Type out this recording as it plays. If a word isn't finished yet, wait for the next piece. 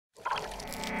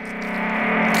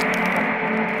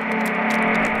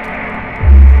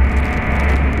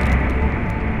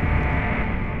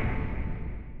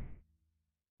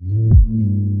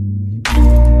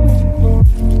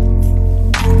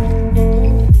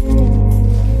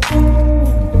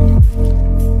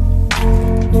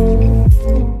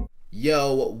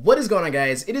going on,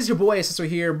 guys? It is your boy Seso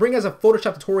here, bringing us a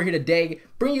Photoshop tutorial here today,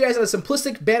 bringing you guys a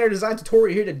simplistic banner design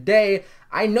tutorial here today.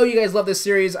 I know you guys love this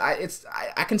series. I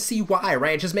can see why,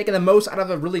 right? It's just making the most out of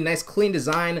a really nice, clean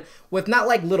design with not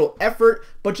like little effort,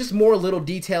 but just more little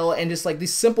detail and just like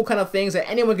these simple kind of things that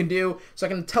anyone can do. So I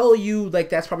can tell you, like,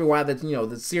 that's probably why that, you know,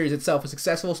 the series itself is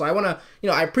successful. So I want to, you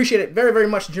know, I appreciate it very, very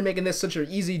much that you're making this such an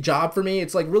easy job for me.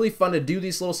 It's like really fun to do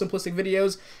these little simplistic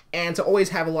videos and to always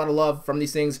have a lot of love from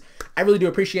these things. I really do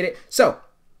appreciate it. So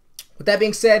with that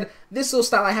being said, this little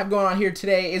style I have going on here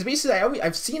today is basically,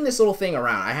 I've seen this little thing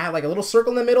around. I have like a little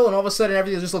circle in the middle and all of a sudden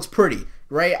everything just looks pretty,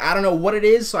 right? I don't know what it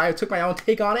is, so I took my own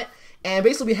take on it. And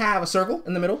basically we have a circle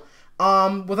in the middle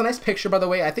with a nice picture, by the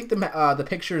way. I think the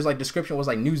picture's like description was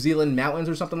like New Zealand mountains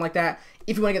or something like that,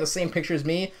 if you want to get the same picture as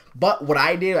me. But what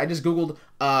I did, I just Googled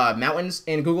mountains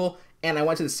in Google and I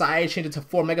went to the side, changed it to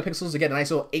 4 megapixels to get a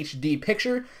nice little HD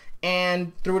picture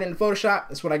and threw it into Photoshop.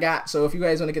 That's what I got. So if you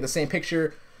guys want to get the same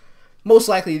picture, most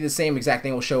likely the same exact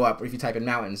thing will show up if you type in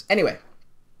mountains. Anyway,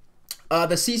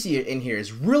 the CC in here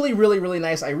is really, really, really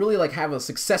nice. I really like have a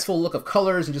successful look of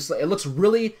colors and just it looks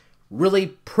really, really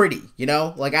pretty, you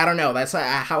know? Like, I don't know, that's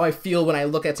how I feel when I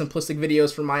look at simplistic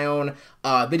videos from my own.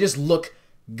 They just look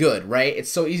good, right?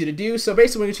 It's so easy to do. So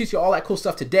basically we're gonna teach you all that cool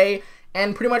stuff today,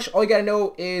 and pretty much all you gotta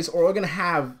know is, or all you're gonna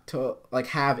have to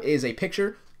have is a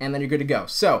picture, and then you're good to go.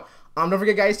 So don't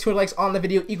forget, guys, 200 likes on the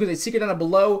video equals a secret down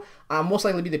below. Most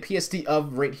likely be the PSD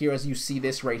of right here, as you see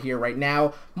this right here, right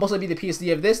now. Most likely be the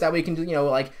PSD of this. That way you can, you know,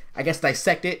 like, I guess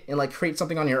dissect it and like create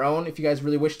something on your own if you guys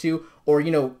really wish to, or,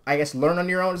 you know, I guess learn on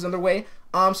your own is another way.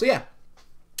 So yeah.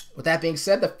 With that being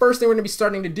said, the first thing we're gonna be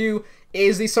starting to do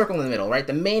is the circle in the middle, right?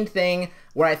 The main thing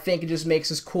where I think it just makes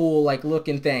this cool, like,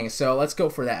 looking thing. So let's go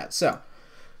for that. So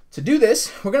to do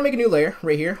this, we're gonna make a new layer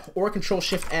right here, or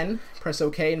Control-Shift-N, press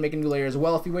OK, and make a new layer as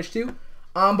well if you wish to.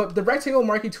 But the rectangle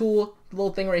marquee tool, the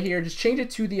little thing right here, just change it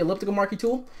to the elliptical marquee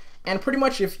tool. And pretty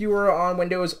much if you were on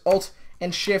Windows, Alt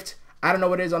and Shift, I don't know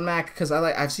what it is on Mac, because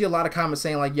I see a lot of comments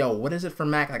saying like, yo, what is it for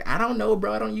Mac? Like, I don't know,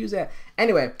 bro, I don't use that.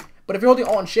 Anyway, but if you're holding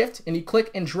Alt and Shift and you click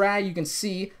and drag, you can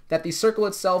see that the circle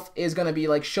itself is gonna be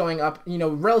like showing up, you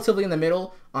know, relatively in the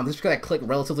middle. This is because I click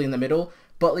relatively in the middle.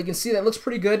 But you can see that looks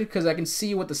pretty good because I can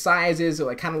see what the size is,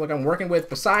 like kind of like I'm working with,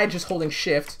 besides just holding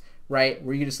Shift, right?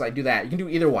 Where you just like do that. You can do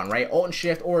either one, right? Alt and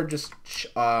Shift or just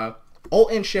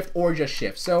Alt and Shift or just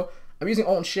Shift. So I'm using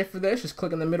Alt and Shift for this. Just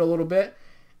click in the middle a little bit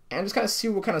and just kind of see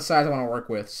what kind of size I want to work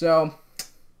with. So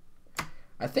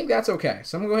I think that's okay.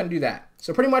 So I'm gonna go ahead and do that.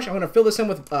 So pretty much I'm gonna fill this in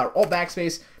with Alt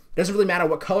backspace. Doesn't really matter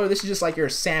what color. This is just like your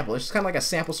sample. It's just kind of like a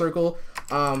sample circle.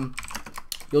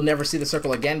 You'll never see the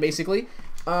circle again, basically.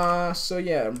 So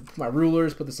yeah, my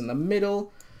rulers, put this in the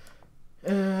middle.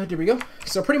 There we go.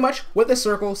 So pretty much with this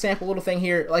circle sample little thing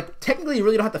here, like technically you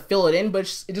really don't have to fill it in, but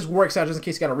it just works out just in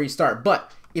case you gotta restart.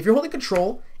 But if you're holding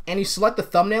Control and you select the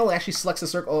thumbnail, it actually selects the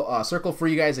circle for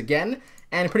you guys again.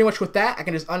 And pretty much with that, I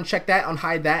can just uncheck that,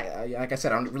 unhide that. Like I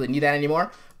said, I don't really need that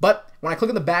anymore. But when I click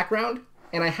on the background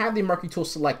and I have the marquee tool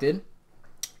selected,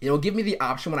 it will give me the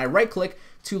option when I right click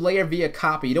to layer via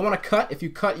copy. You don't want to cut. If you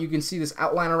cut, you can see this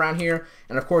outline around here.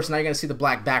 And of course, now you're going to see the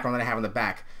black background that I have on the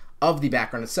back of the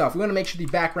background itself. We want to make sure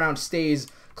the background stays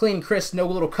clean, crisp, no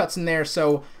little cuts in there.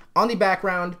 So on the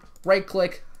background, right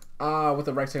click with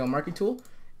the rectangle marquee tool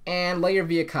and layer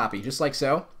via copy, just like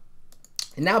so.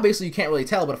 And now basically you can't really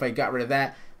tell, but if I got rid of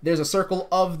that, there's a circle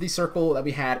of the circle that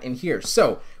we had in here.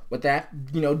 So with that,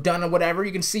 you know, done or whatever,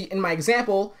 you can see in my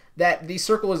example that the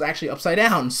circle is actually upside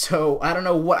down. So I don't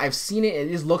know what, I've seen it, it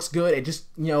just looks good. It just,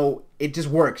 you know, it just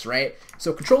works, right?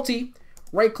 So Control T,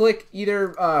 right click,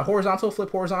 either horizontal,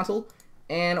 flip horizontal,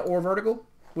 and or vertical.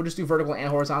 We'll just do vertical and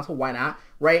horizontal, why not,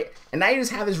 right? And now you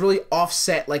just have this really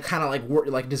offset, like kind of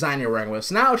like design you're working with.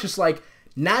 So now it's just like,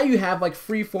 now you have like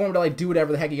free form to like do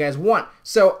whatever the heck you guys want.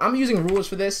 So I'm using rulers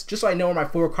for this, just so I know where my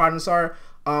 4 quadrants are.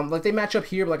 Like they match up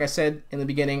here, but like I said in the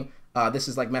beginning, this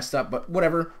is like messed up, but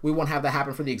whatever. We won't have that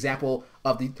happen for the example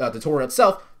of the tutorial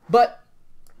itself. But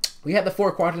we have the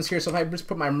 4 quadrants here, so if I just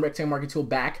put my rectangle marquee tool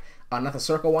back, not the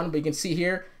circle one, but you can see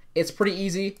here, it's pretty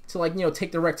easy to like, you know,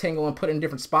 take the rectangle and put it in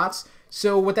different spots.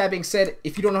 So with that being said,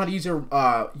 if you don't know how to use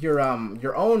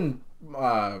your own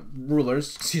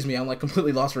rulers, excuse me, I'm like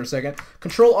completely lost for a second.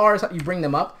 Control R is how you bring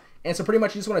them up, and so pretty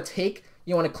much you just want to take,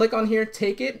 you want to click on here,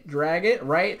 take it, drag it,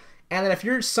 right? And then if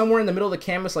you're somewhere in the middle of the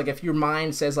canvas, like if your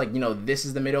mind says like, you know, this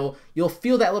is the middle, you'll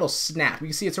feel that little snap. You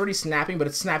can see it's already snapping, but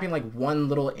it's snapping like 1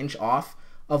 little inch off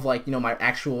of like, you know, my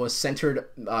actual centered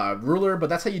ruler. But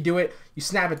that's how you do it. You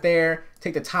snap it there,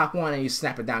 take the top one and you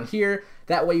snap it down here.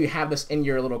 That way you have this in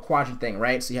your little quadrant thing,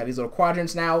 right? So you have these little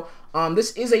quadrants now.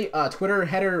 This is a Twitter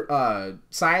header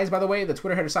size, by the way. The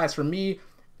Twitter header size for me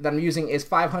that I'm using is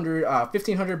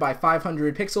 1500 by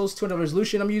 500 pixels, 200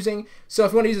 resolution I'm using. So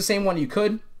if you want to use the same one, you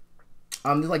could.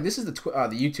 Like this is the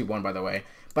YouTube one, by the way.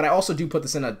 But I also do put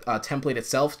this in a template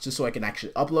itself, just so I can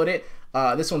actually upload it.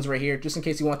 This one's right here, just in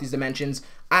case you want these dimensions.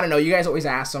 I don't know, you guys always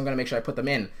ask, so I'm going to make sure I put them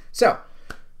in. So,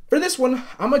 for this one,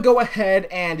 I'm going to go ahead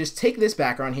and just take this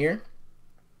background here.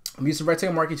 I'm using the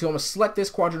rectangle marquee tool. I'm going to select this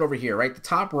quadrant over here, right? The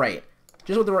top right,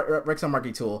 just with the rectangle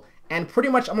marquee tool. And pretty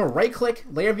much, I'm going to right-click,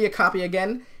 layer via copy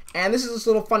again. And this is just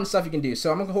little fun stuff you can do.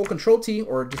 So I'm going to hold Control-T,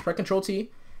 or just press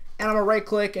Control-T. And I'm going to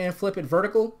right-click and flip it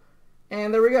vertical.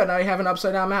 And there we go. Now you have an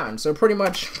upside-down mountain. So pretty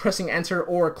much pressing Enter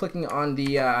or clicking on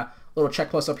the little check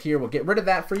plus up here will get rid of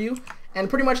that for you. And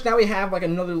pretty much now we have like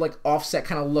another like offset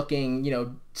kind of looking, you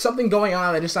know, something going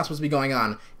on that is not supposed to be going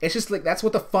on. It's just like that's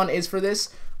what the fun is for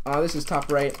this. This is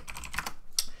top right.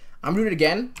 I'm doing it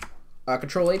again.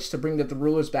 Control H to bring the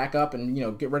rulers back up and, you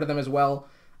know, get rid of them as well.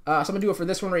 So I'm gonna do it for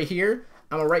this one right here.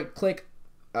 I'm gonna right-click,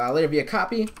 layer via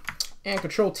copy, and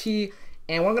Control T.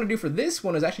 And what I'm gonna do for this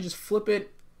one is actually just flip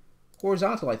it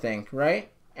horizontal, I think,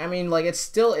 right? I mean, like, it's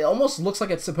still, it almost looks like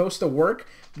it's supposed to work,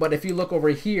 but if you look over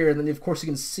here, then of course you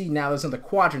can see now there's another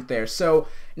quadrant there. So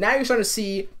now you're starting to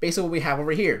see basically what we have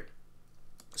over here.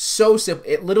 So simple.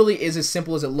 It literally is as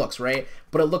simple as it looks, right?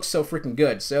 But it looks so freaking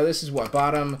good. So this is what,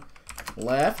 bottom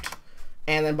left,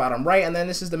 and then bottom right, and then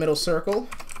this is the middle circle.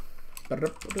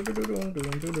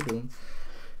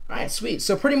 Alright, sweet.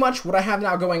 So pretty much what I have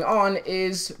now going on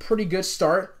is pretty good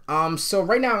start. So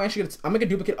right now I'm make a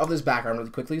duplicate of this background really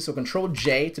quickly. So Control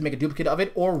J to make a duplicate of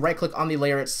it, or right click on the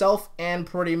layer itself, and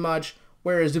pretty much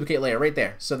where is duplicate layer? Right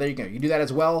there. So there you go. You do that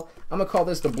as well. I'm gonna call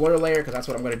this the blur layer because that's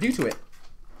what I'm gonna do to it.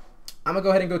 I'm gonna go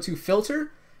ahead and go to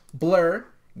Filter, Blur,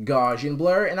 Gaussian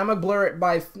Blur, and I'm gonna blur it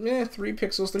by 3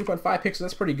 pixels, 3.5 pixels.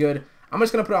 That's pretty good. I'm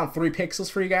just gonna put it on 3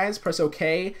 pixels for you guys. Press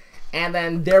OK. And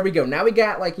then there we go. Now we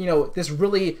got, like, you know, this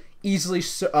really easily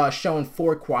shown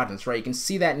 4 quadrants, right? You can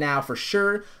see that now for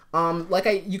sure.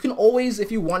 You can always,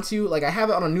 if you want to, like I have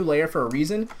it on a new layer for a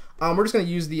reason. We're just gonna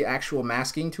use the actual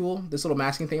masking tool, this little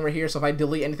masking thing right here. So if I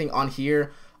delete anything on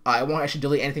here, I won't actually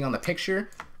delete anything on the picture.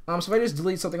 So if I just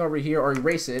delete something over here or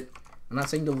erase it, I'm not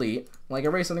saying delete, like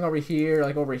erase something over here,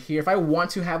 like over here. If I want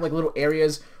to have like little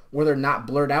areas where they're not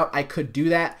blurred out, I could do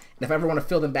that. And if I ever want to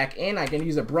fill them back in, I can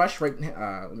use a brush right.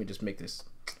 Let me just make this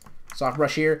soft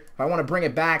brush here. If I want to bring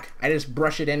it back, I just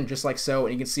brush it in just like so,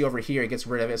 and you can see over here it gets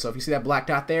rid of it. So if you see that black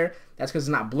dot there, that's because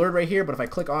it's not blurred right here. But if I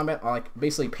click on it, I'll like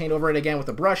basically paint over it again with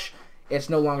a brush. It's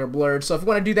no longer blurred. So if you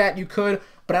want to do that, you could.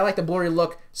 But I like the blurry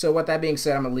look. So with that being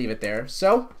said, I'm gonna leave it there.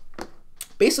 So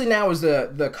basically now is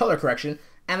the color correction.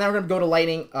 And then we're gonna go to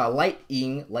lighting.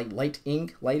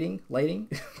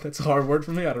 That's a hard word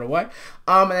for me. I don't know why.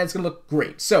 And it's gonna look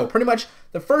great. So pretty much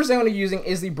the first thing I'm gonna be using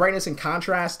is the brightness and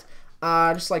contrast.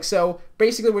 Just like so.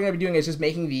 Basically, what we're gonna be doing is just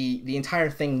making the entire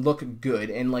thing look good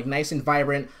and like nice and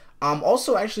vibrant.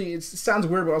 Also, actually, it sounds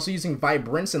weird, but also using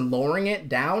vibrance and lowering it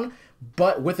down.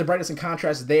 But with the brightness and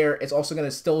contrast there, it's also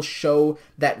gonna still show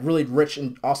that really rich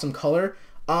and awesome color.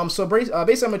 So basically,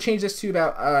 I'm gonna change this to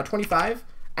about 25.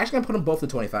 Actually, I'm gonna put them both to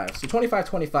 25. So 25,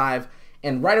 25,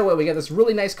 and right away we get this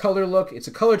really nice color look. It's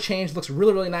a color change, looks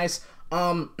really, really nice.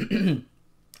 Now,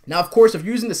 of course, if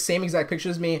you're using the same exact picture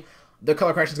as me, the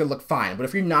color correction is gonna look fine. But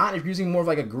if you're not, if you're using more of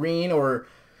like a green, or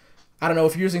I don't know,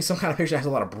 if you're using some kind of picture that has a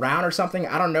lot of brown or something,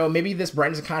 I don't know, maybe this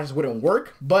brightness and contrast wouldn't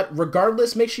work. But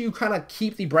regardless, make sure you kind of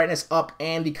keep the brightness up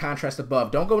and the contrast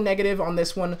above. Don't go negative on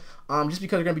this one, just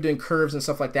because you're gonna be doing curves and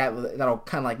stuff like that. That'll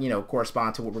kind of like, you know,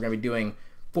 correspond to what we're gonna be doing.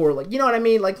 For like, you know what I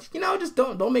mean? Like, you know, just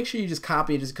don't make sure you just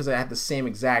copy it just because I have the same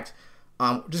exact,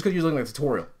 just because you're looking at a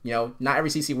tutorial. You know, not every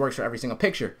CC works for every single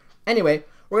picture. Anyway,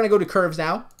 we're gonna go to curves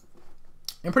now,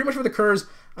 and pretty much for the curves,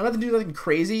 I'm not gonna do nothing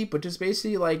crazy, but just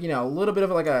basically like, you know, a little bit of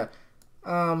like a,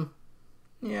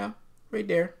 yeah, right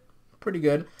there, pretty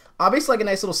good. Basically like a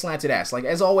nice little slanted S. Like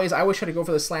as always, I always try to go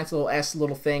for the slanted little S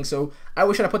little thing, so I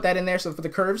always try to put that in there. So for the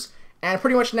curves, and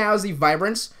pretty much now is the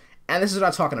vibrance. And this is what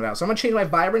I'm talking about. So I'm going to change my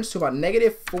vibrance to about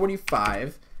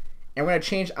 -45. And we're going to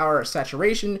change our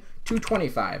saturation to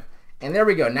 25. And there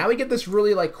we go. Now we get this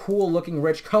really like cool looking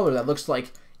rich color that looks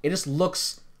like, it just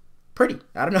looks pretty.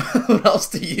 I don't know what else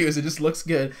to use. It just looks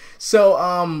good. So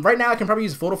right now I can probably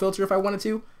use photo filter if I wanted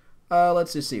to.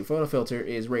 Let's just see. Photo filter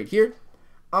is right here.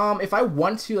 If I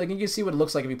want to, like, you can see what it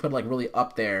looks like if you put it like really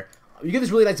up there. You get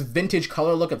this really nice vintage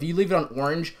color look. If you leave it on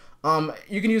orange,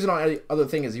 you can use it on any other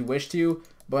thing as you wish to.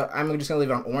 But I'm just going to leave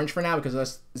it on orange for now because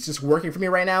it's just working for me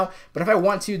right now. But if I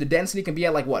want to, the density can be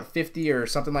at like, what, 50 or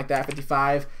something like that,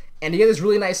 55. And you get this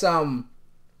really nice,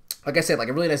 like I said, like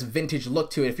a really nice vintage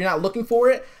look to it. If you're not looking for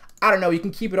it, I don't know, you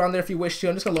can keep it on there if you wish to.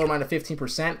 I'm just gonna lower mine to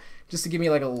 15% just to give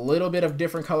me like a little bit of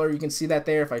different color. You can see that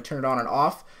there if I turn it on and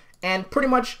off. And pretty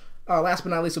much, last but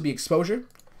not least, will be exposure.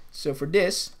 So for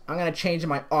this, I'm gonna change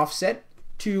my offset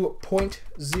to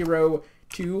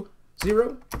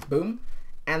 0.020. Boom.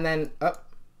 And then,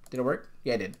 did it work?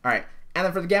 Yeah, it did. All right. And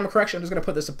then for the gamma correction, I'm just gonna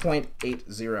put this to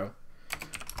 0.80.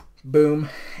 Boom,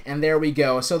 and there we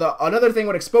go. So another thing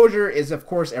with exposure is, of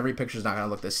course, every picture is not going to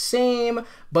look the same,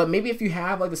 but maybe if you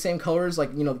have like the same colors,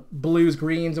 like, you know, blues,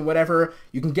 greens, and whatever,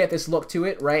 you can get this look to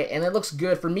it, right? And it looks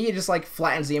good. For me, it just like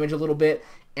flattens the image a little bit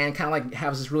and kind of like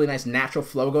has this really nice natural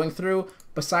flow going through.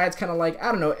 Besides, kind of like,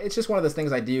 I don't know, it's just one of those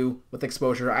things I do with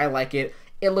exposure. I like it.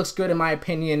 It looks good in my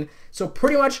opinion. So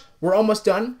pretty much, we're almost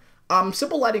done.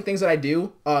 Simple lighting things that I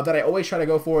do that I always try to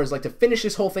go for is like to finish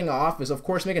this whole thing off is, of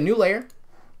course, make a new layer.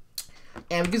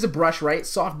 And we use a brush, right?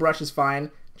 Soft brush is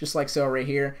fine, just like so right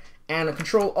here. And a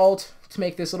Control-Alt to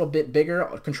make this a little bit bigger.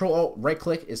 Control-Alt,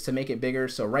 right-click is to make it bigger.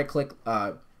 So right-click,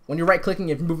 when you're right-clicking,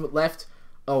 if you move it left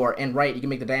and right, you can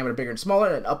make the diameter bigger and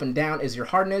smaller. And up and down is your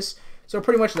hardness. So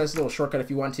pretty much that's a little shortcut if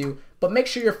you want to. But make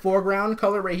sure your foreground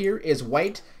color right here is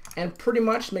white. And pretty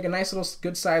much make a nice little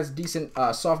good-sized, decent,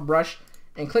 soft brush.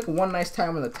 And click one nice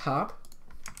time on the top.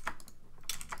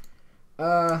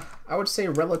 I would say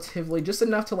relatively, just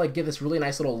enough to like give this really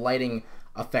nice little lighting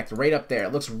effect right up there.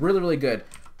 It looks really, really good.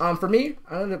 For me,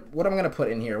 what I'm gonna put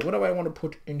in here? What do I want to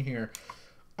put in here?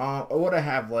 What did I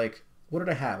have?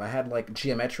 I had like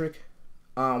geometric.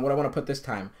 What I want to put this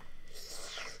time?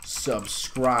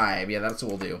 Subscribe. Yeah, that's what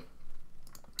we'll do.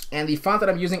 And the font that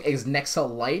I'm using is Nexa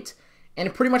Light.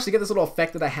 And pretty much to get this little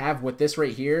effect that I have with this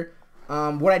right here,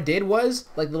 what I did was,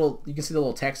 like you can see the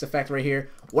little text effect right here.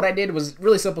 What I did was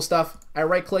really simple stuff. I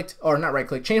right-clicked, or not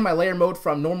right-clicked, changed my layer mode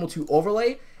from normal to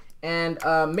overlay, and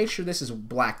make sure this is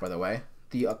black, by the way.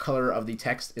 The color of the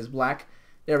text is black.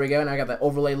 There we go, and I got that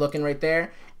overlay looking right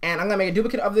there. And I'm gonna make a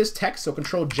duplicate of this text, so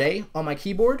Control J on my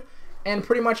keyboard, and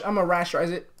pretty much I'm gonna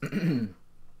rasterize it.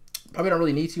 Probably don't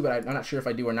really need to, but I'm not sure if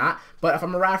I do or not. But if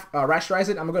I'm gonna rasterize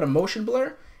it, I'm gonna go to Motion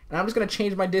Blur, and I'm just gonna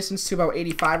change my distance to about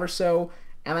 85 or so.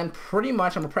 And then pretty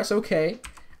much I'm gonna press OK.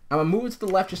 I'm gonna move it to the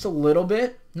left just a little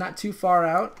bit, not too far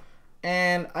out.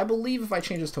 And I believe if I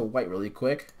change this to white really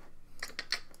quick,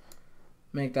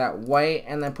 make that white,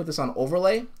 and then put this on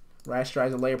overlay, rasterize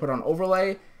the layer, put it on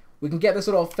overlay, we can get this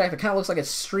little effect that kind of looks like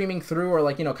it's streaming through, or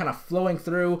like, you know, kind of flowing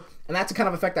through. And that's the kind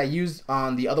of effect I used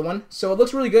on the other one. So it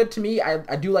looks really good to me.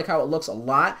 I do like how it looks a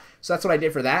lot. So that's what I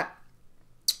did for that.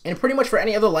 And pretty much for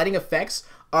any other lighting effects,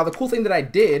 the cool thing that I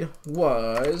did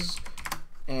was,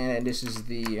 and this is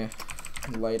the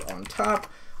light on top.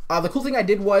 The cool thing I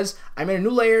did was I made a new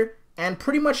layer, and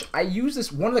pretty much I used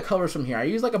this one of the colors from here. I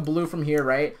used like a blue from here,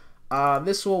 right?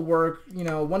 This will work, you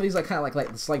know, one of these like kind of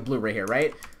like this light blue right here,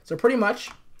 right? So pretty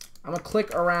much I'm gonna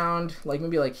click around like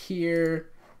maybe like here,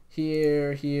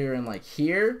 here, here, and like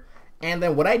here. And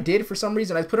then what I did for some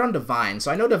reason, I put it on Divine.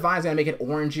 So I know Divine's gonna make it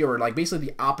orangey, or like basically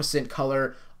the opposite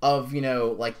color of, you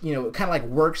know, like, you know, kind of like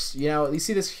works, you know. You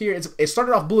see this here, it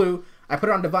started off blue. I put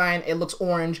it on Divine, it looks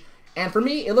orange, and for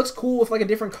me, it looks cool with like a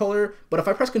different color, but if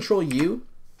I press Control U,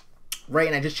 right,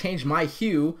 and I just change my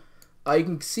hue, you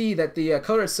can see that the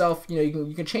color itself, you know,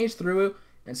 you can change through it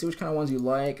and see which kind of ones you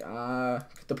like.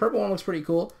 The purple one looks pretty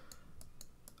cool,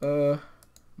 but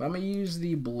I'm going to use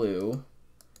the blue,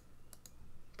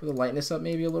 put the lightness up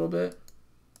maybe a little bit.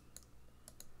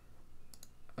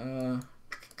 That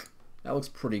looks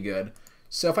pretty good.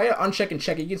 So if I uncheck and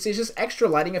check it, you can see it's just extra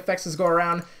lighting effects that go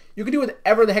around. You can do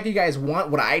whatever the heck you guys want.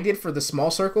 What I did for the small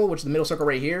circle, which is the middle circle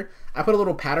right here, I put a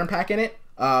little pattern pack in it.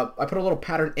 I put a little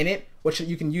pattern in it, which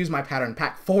you can use my pattern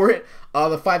pack for it.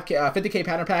 The 50K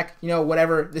pattern pack, you know,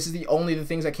 whatever. This is the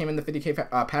things that came in the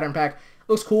 50K pattern pack. It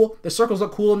looks cool. The circles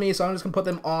look cool to me, so I'm just going to put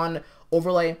them on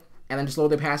overlay and then just lower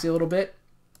the opacity a little bit.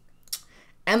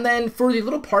 And then for the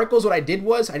little particles, what I did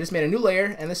was I just made a new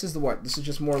layer, and this is This is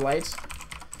just more lights.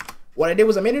 What I did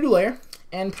was I made a new layer,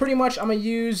 and pretty much I'm gonna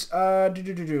use I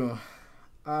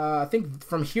think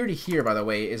from here to here, by the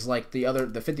way, is like the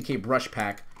 50K brush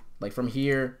pack. Like from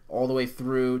here all the way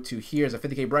through to here is a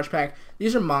 50K brush pack.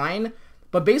 These are mine,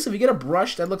 but basically if you get a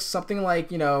brush that looks something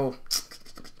like, you know,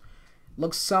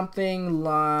 looks something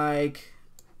like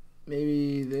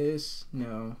maybe this.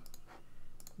 No,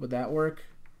 would that work?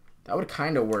 That would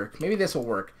kind of work. Maybe this will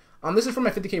work. This is from my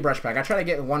 50K brush pack. I try to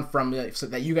get one from so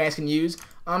that you guys can use.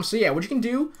 So yeah, what you can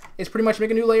do is pretty much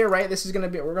make a new layer, right? This is gonna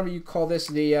be, call this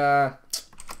the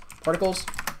particles,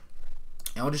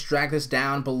 and we'll just drag this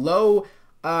down below.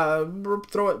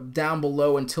 Throw it down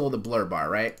below until the blur bar,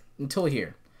 right? Until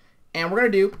here. And we're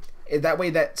gonna do that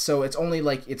way so it's only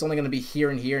gonna be here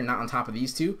and here, and not on top of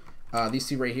these two. these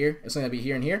two right here. It's going to be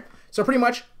here and here. So pretty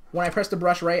much when I press the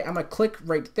brush, right, I'm going to click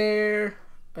right there.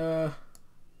 Put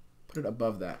it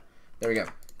above that. There we go.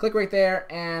 Click right there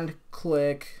and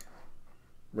click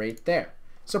right there.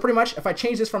 So pretty much if I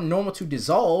change this from normal to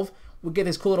dissolve, we'll get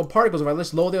these cool little particles. If I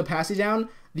just lower the opacity down,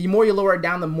 the more you lower it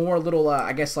down, the more little,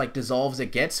 I guess, like dissolves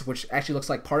it gets, which actually looks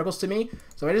like particles to me.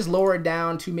 So if I just lower it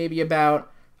down to maybe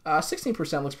about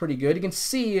 16%, looks pretty good. You can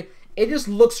see it just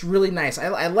looks really nice.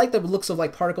 I like the looks of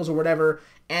like particles or whatever.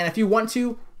 And if you want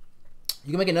to, you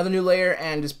can make another new layer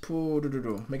and just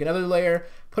make another layer,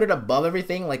 put it above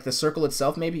everything, like the circle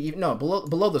itself, maybe even, no,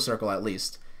 below the circle at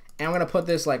least. And I'm gonna put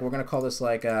this like, we're gonna call this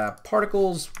like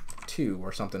particles 2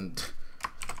 or something.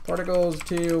 Particles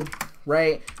 2,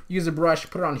 right? Use a brush,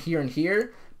 put it on here and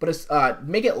here, but it's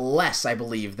make it less, I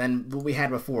believe, than what we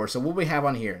had before. So what we have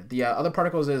on here, the other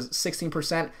particles is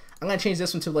 16%. I'm gonna change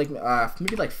this one to like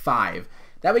maybe like 5.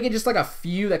 That way we get just like a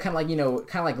few that kind of like, you know,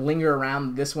 kind of like linger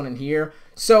around this one in here.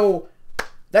 So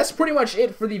that's pretty much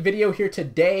it for the video here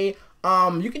today.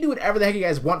 You can do whatever the heck you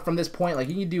guys want from this point. Like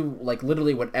you can do like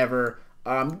literally whatever.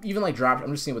 Even like drop.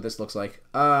 I'm just seeing what this looks like.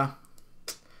 Do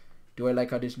I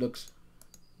like how this looks?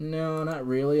 No, not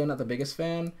really. I'm not the biggest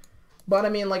fan. But I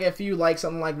mean, like if you like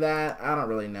something like that, I don't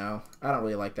really know. I don't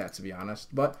really like that, to be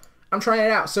honest. But I'm trying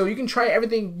it out. So you can try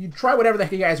everything. You try whatever the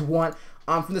heck you guys want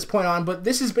from this point on. But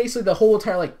this is basically the whole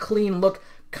entire like clean look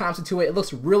concept to it. It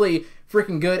looks really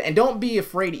freaking good. And don't be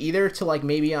afraid either to like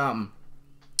maybe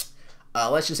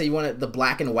let's just say you want it the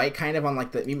black and white kind of on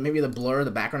like the maybe the blur,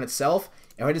 the background itself.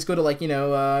 If I just go to like, you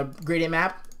know, gradient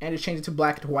map and just change it to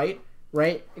black to white,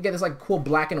 right? You get this like cool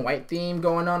black and white theme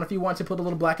going on if you want to put a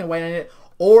little black and white in it.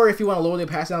 Or if you want to lower the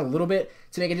opacity down a little bit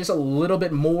to make it just a little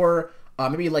bit more,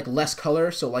 maybe like less color,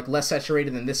 so like less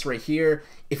saturated than this right here.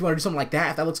 If you want to do something like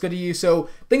that, if that looks good to you. So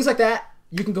things like that,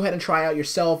 you can go ahead and try out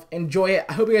yourself. Enjoy it.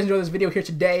 I hope you guys enjoyed this video here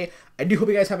today. I do hope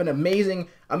you guys have an amazing,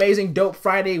 dope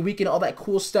Friday weekend, all that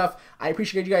cool stuff. I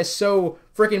appreciate you guys so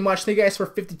freaking much. Thank you guys for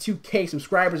 52K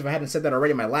subscribers. If I hadn't said that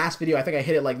already in my last video, I think I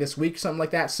hit it like this week, something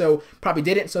like that. So probably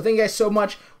didn't. So thank you guys so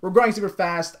much. We're growing super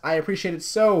fast. I appreciate it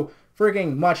so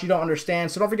freaking much. You don't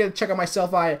understand. So don't forget to check out my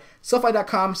Sellfy,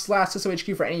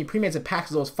 sellfy.com/SesoHQ for any premiums and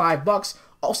packs as low as $5.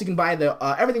 Also, you can buy the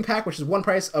everything pack, which is one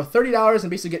price of $30, and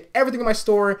basically get everything in my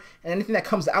store and anything that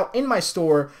comes out in my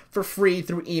store for free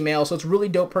through email. So it's a really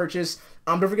dope purchase.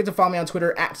 Don't forget to follow me on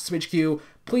Twitter @SesoHQ.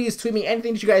 Please tweet me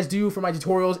anything that you guys do for my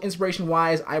tutorials,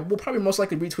 inspiration-wise. I will probably most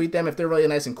likely retweet them if they're really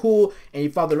nice and cool and you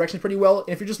follow the directions pretty well. And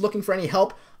if you're just looking for any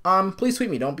help, please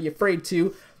tweet me. Don't be afraid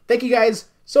to. Thank you guys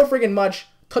so freaking much.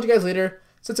 Talk to you guys later.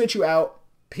 SesoHQ out.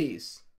 Peace.